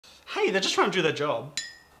Hey, they're just trying to do their job.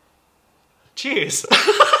 Cheers.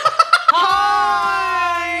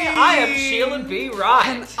 Hi! I am Sheila B. Wright.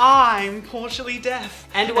 And I'm Portia Deff.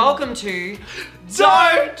 And welcome to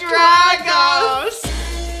Don't Drag Us!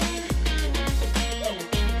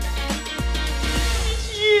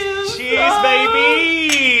 Cheers! Cheers,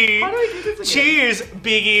 baby! How do we do this again? Cheers,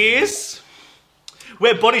 big ears.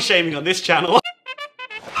 We're body shaming on this channel.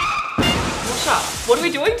 Portia, what are we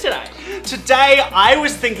doing today? Today, I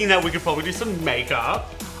was thinking that we could probably do some makeup.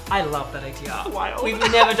 I love that idea. Wild. We've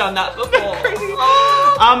never done that before. Crazy.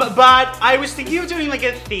 But I was thinking of doing like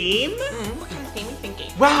a theme. What kind of theme are you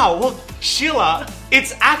thinking? Wow, well, Sheila,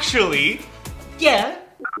 it's actually Yeah.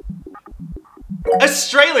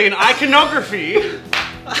 Australian iconography.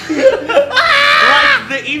 Like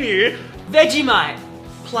the emu. Vegemite.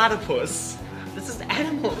 Platypus. This is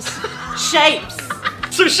animals. Shapes.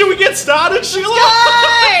 So should we get started, Sheila?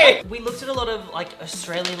 Yay! We looked at a lot of like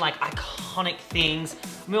Australian like iconic things.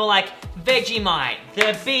 We were like Vegemite,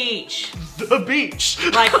 the beach, The beach.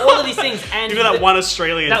 like all of these things. And You know that one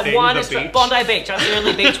Australian thing, the beach? Bondi Beach. That's the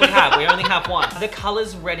only beach we have. We only have one. The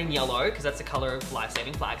colors red and yellow because that's the color of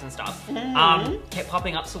life-saving flags and stuff. Kept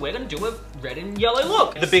popping up, so we're gonna do a red and yellow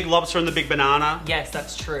look. The big lobster and the big banana. Yes,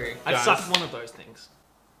 that's true. I've Guys. sucked one of those things.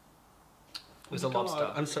 It was a lobster.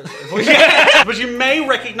 I'm so sorry. Yeah. But you may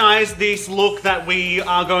recognize this look that we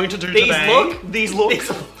are going to do today. These looks.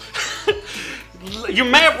 You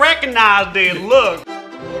may recognize this look.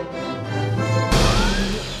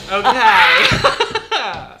 Okay.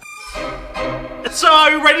 So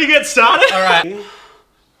are you ready to get started? All right.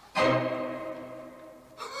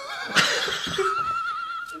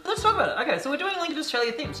 Let's talk about it. Okay, so we're doing like an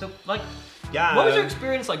Australia theme. So like, Yeah. what was your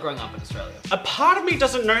experience like growing up in Australia? A part of me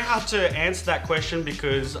doesn't know how to answer that question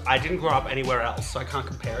because I didn't grow up anywhere else, so I can't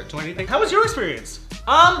compare it to anything. How was your experience?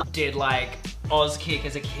 Did like Auskick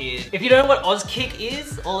as a kid. If you don't know what Auskick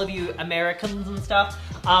is, all of you Americans and stuff,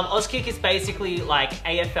 Auskick is basically like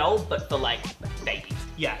AFL, but for like babies.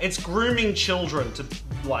 Yeah, it's grooming children to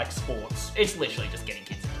like sports. It's literally just getting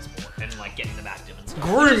kids into sport and like getting them active and stuff.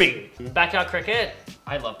 Grooming. Backyard cricket.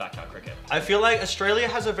 I love backyard cricket. I feel like Australia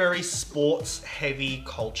has a very sports-heavy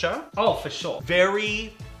culture. Oh, for sure.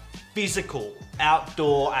 Very physical,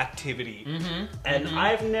 outdoor activity. And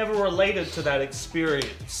I've never related to that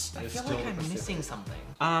experience. I feel like I'm missing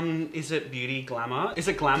something. Is it beauty, glamour? Is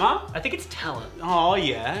it glamour? I think it's talent. Oh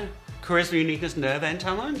yeah. Charisma, uniqueness, nerve, and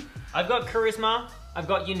talent? I've got charisma. I've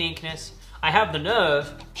got uniqueness. I have the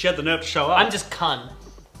nerve. She had the nerve to show up. I'm just cun.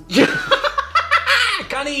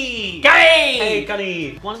 Gunny! Gay! Hey,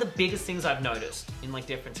 Gunny! One of the biggest things I've noticed in like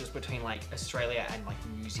differences between like Australia and like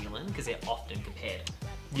New Zealand, because they're often compared.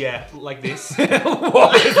 Yeah, like this.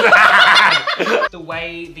 What is that? The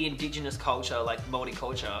way the indigenous culture, like Māori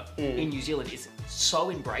culture in New Zealand is so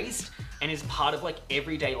embraced and is part of like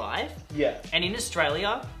everyday life. Yeah. And in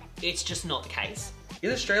Australia, it's just not the case. In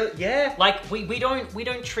Australia, yeah. Like we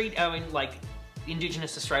don't treat our like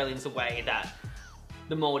indigenous Australians the way that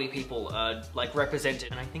the Māori people are like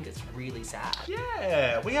represented, and I think it's really sad.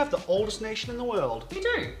 Yeah, we have the oldest nation in the world. We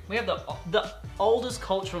do. We have the oldest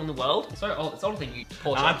culture in the world. So old, it's older than you,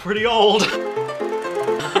 Portia. I'm pretty old.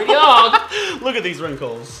 Pretty old. Look at these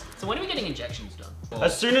wrinkles. So when are we getting injections done?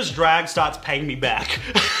 As soon as drag starts paying me back.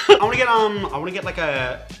 I want to get like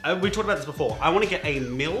a, we talked about this before. I want to get a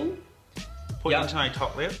mill, put into my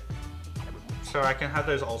top lip, so I can have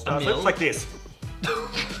those all-stars lips like this.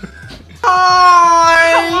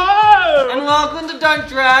 Hi! Hello! And welcome to Don't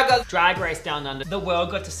Drag Us. Drag Race Down Under. The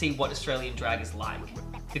world got to see what Australian drag is like.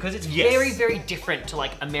 Because it's very, very different to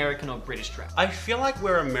like American or British drag. I feel like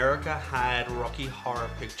where America had Rocky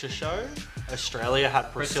Horror Picture Show, Australia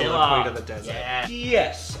had Priscilla Queen of the Desert. Yeah.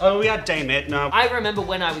 Yes. Oh, we had Dame Edna. I remember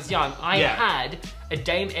when I was young, I had a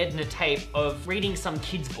Dame Edna tape of reading some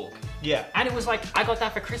kid's book. Yeah. And it was like, I got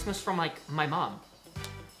that for Christmas from like my mum.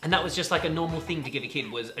 And that was just like a normal thing to give a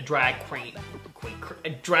kid, was a drag cream. A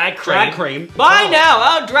drag cream. Drag cream. Buy now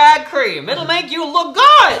our drag cream. It'll make you look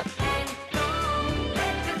good.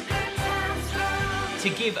 To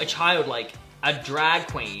give a child like a drag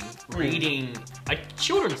queen reading a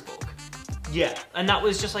children's book. Yeah. And that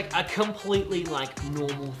was just like a completely like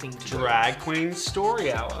normal thing to do. Drag Queen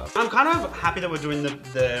Story Hour. I'm kind of happy that we're doing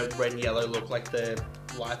the red and yellow look, like the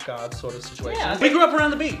lifeguard sort of situation. Yeah. We grew up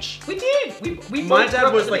around the beach. We did. We My both grew dad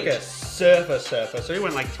up was at the like beach. a surfer, so he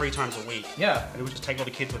went like 3 times a week. Yeah. And he would just take all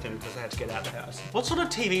the kids with him because they had to get out of the house. What sort of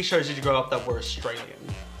TV shows did you grow up that were Australian?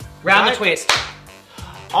 Round the Twist.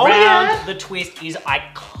 Oh, Round the Twist is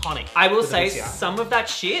iconic. I will say Felicia. some of that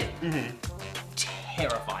shit,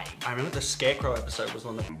 terrifying. I remember the Scarecrow episode was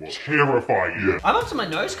on the... Terrifying, yeah. I'm up to my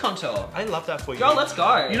nose contour. I love that for you. Girl, let's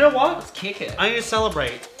go. You know what? Let's kick it. I need to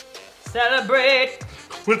celebrate. Celebrate.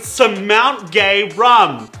 With some Mount Gay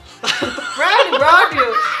rum. Brownie brought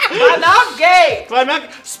you. I'm not gay.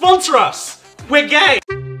 Sponsor us. We're gay.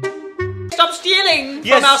 Stop stealing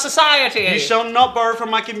Yes. from our society. You shall not borrow from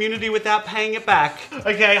my community without paying it back.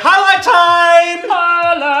 Okay, highlight time!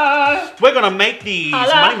 Highlight. We're gonna make these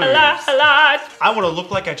money moves. Highlight. I wanna look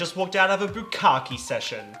like I just walked out of a bukkake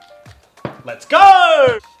session. Let's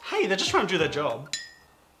go! Hey, they're just trying to do their job.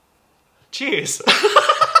 Cheers.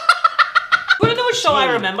 Wanna know what show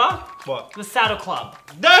I remember? What? The Saddle Club.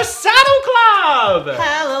 The Saddle Club!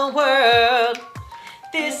 Hello world,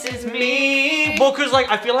 this is me. Well, cause like,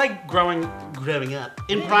 I feel like growing up,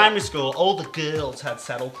 in primary school, all the girls had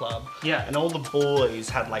Saddle Club. Yeah. And all the boys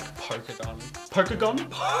had like Pokergon. Pokergon?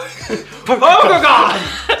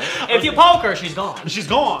 Pokergon! If you poke her, she's gone. She's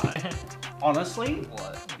gone. Honestly,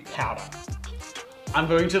 What? powder. I'm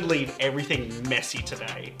going to leave everything messy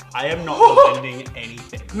today. I am not blending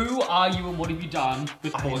anything. Who are you and what have you done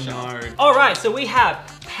with I Portia? know. Alright, so we have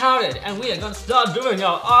powdered and we are gonna start doing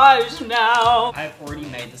our eyes now. I've already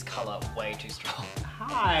made this color way too strong.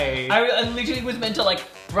 Hi. I literally was meant to like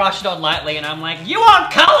brush it on lightly and I'm like, you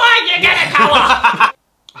want color? You get a color!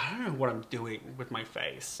 I don't know what I'm doing with my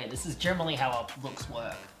face. Okay, this is generally how our looks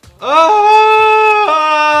work.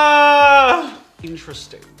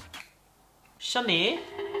 Interesting. Shamir,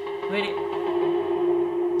 ready?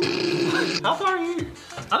 How far are you?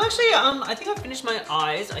 I'm actually, I think I finished my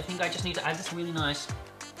eyes. I think I just need to add this really nice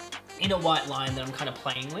inner white line that I'm kind of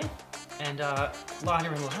playing with. And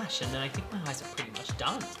liner and lash, and then I think my eyes are pretty much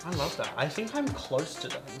done. I love that. I think I'm close to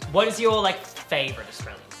them. What is your, like, favorite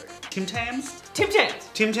Australian food? Tim Tams? Tim Tams.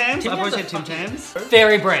 Tim Tams? Tim I've always Tams said are Tim fucking- Tams.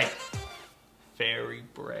 Fairy bread. Fairy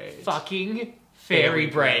bread. Fucking fairy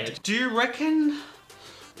bread. Do you reckon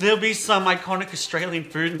there'll be some iconic Australian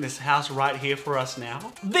food in this house right here for us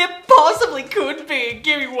now? There possibly could be.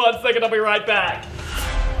 Give me 1 second, I'll be right back.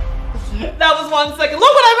 That was 1 second.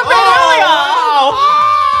 Look what I prepared earlier!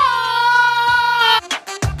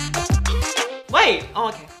 Wait, oh,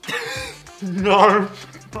 okay. No,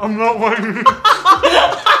 I'm not waiting.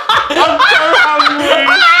 I'm so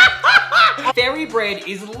hungry. Fairy bread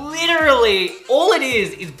is literally, all it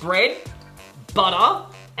is bread, butter,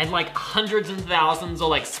 and like hundreds and thousands or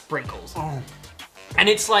like sprinkles. Oh. And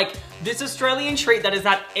it's like this Australian treat that is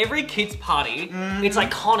at every kid's party. It's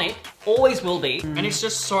iconic, always will be, and it's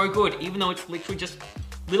just so good, even though it's literally just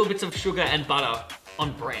little bits of sugar and butter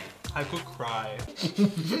on bread. I could cry.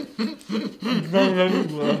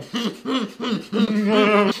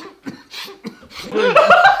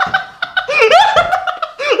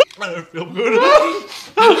 I don't feel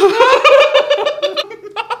good.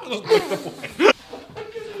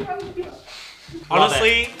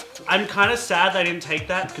 Honestly, I'm kind of sad that I didn't take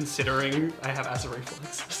that, considering I have acid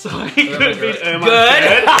reflux. So I could have been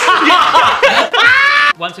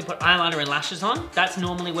Good. Once we put eyeliner and lashes on, that's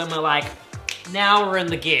normally when we're like, now we're in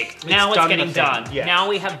the gig. Now it's done getting the thing, done. yeah. Now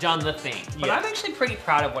we have done the thing. But Yeah. I'm actually pretty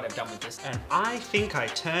proud of what I've done with this. And I think I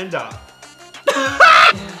turned up.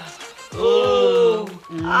 Ooh.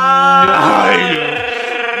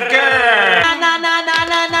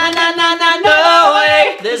 No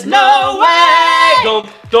way. There's no way.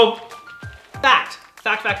 Fact.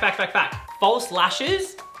 False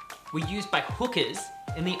lashes were used by hookers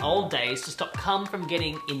in the old days to stop cum from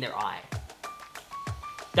getting in their eye.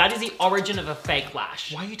 That is the origin of a fake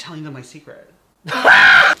lash. Why are you telling them my secret?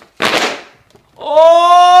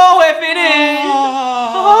 Oh, we're finished.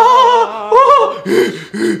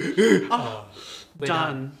 We're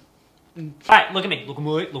Done. Alright, look at me. Look at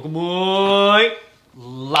me.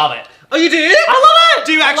 Love it. Oh, you did? I love it!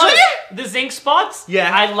 Do you I love actually? it. The zinc spots.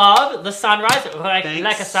 Yeah. I love the sunrise. Like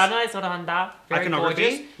Thanks. a sunrise on that. Very Iconography,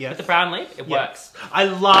 gorgeous. yes. With the brown lip, it works. I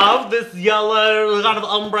love this yellow kind of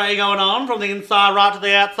ombre going on from the inside right to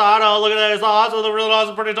the outside. Oh, look at those eyes with a real nice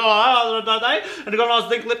and pretty eye, don't they? And you got a nice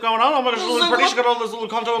thick lip going on. Oh my gosh, she's really pretty. She's got all this little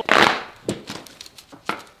contour.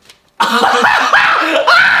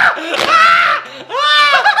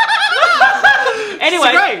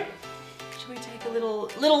 Anyway, Great. should we take a little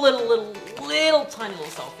tiny little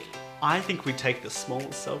selfie? I think we take the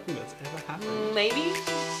smallest selfie that's ever happened. Maybe?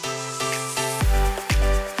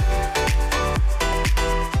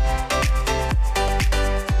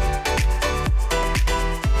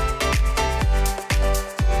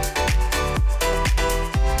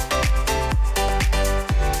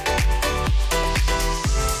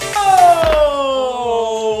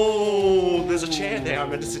 Oh! There's a chair there. I'm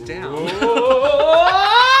going to sit down.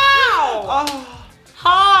 Oh.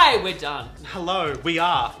 Hi, we're done. done. Hello, we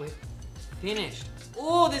are. We're finished.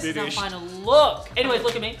 Oh, this Finished. is our final look. Anyways,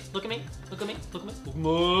 look at me. Look at me. Look at me. Look at me. Look at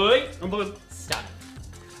me. I'm blue. Stunning.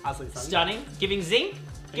 Absolutely Stunning. Giving zinc.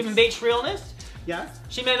 Giving beach realness. Yes.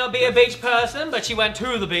 She may not be a beach person, but she went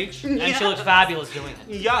to the beach and she looked fabulous doing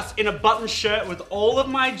it. Yes, in a button shirt with all of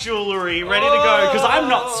my jewelry ready to go, because I'm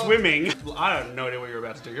not swimming. I don't know what you're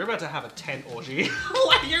about to do. You're about to have a tent orgy.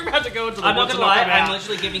 Like, you're about to go into the I'm not woods gonna and lie, knock 'em I'm out.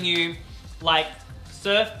 literally giving you, like,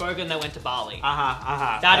 surf Bogan that went to Bali.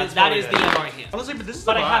 That That's is probably the it. MO here. Honestly, but this is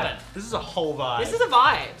But a I vibe. haven't. This is a whole vibe. This is a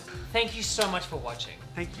vibe. Thank you so much for watching.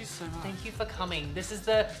 Thank you so much. Thank you for coming. This is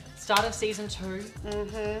the start of season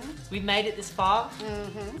 2. We've made it this far.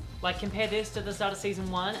 Like, compare this to the start of season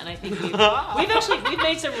 1, and I think we've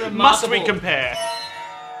made some remarkable. Must we compare?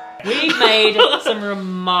 We've made some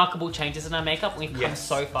remarkable changes in our makeup. We've come Yes.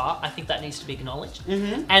 so far. I think that needs to be acknowledged.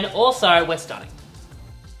 And also, we're stunning.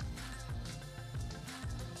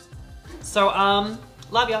 So,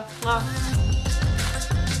 love ya. Mwah.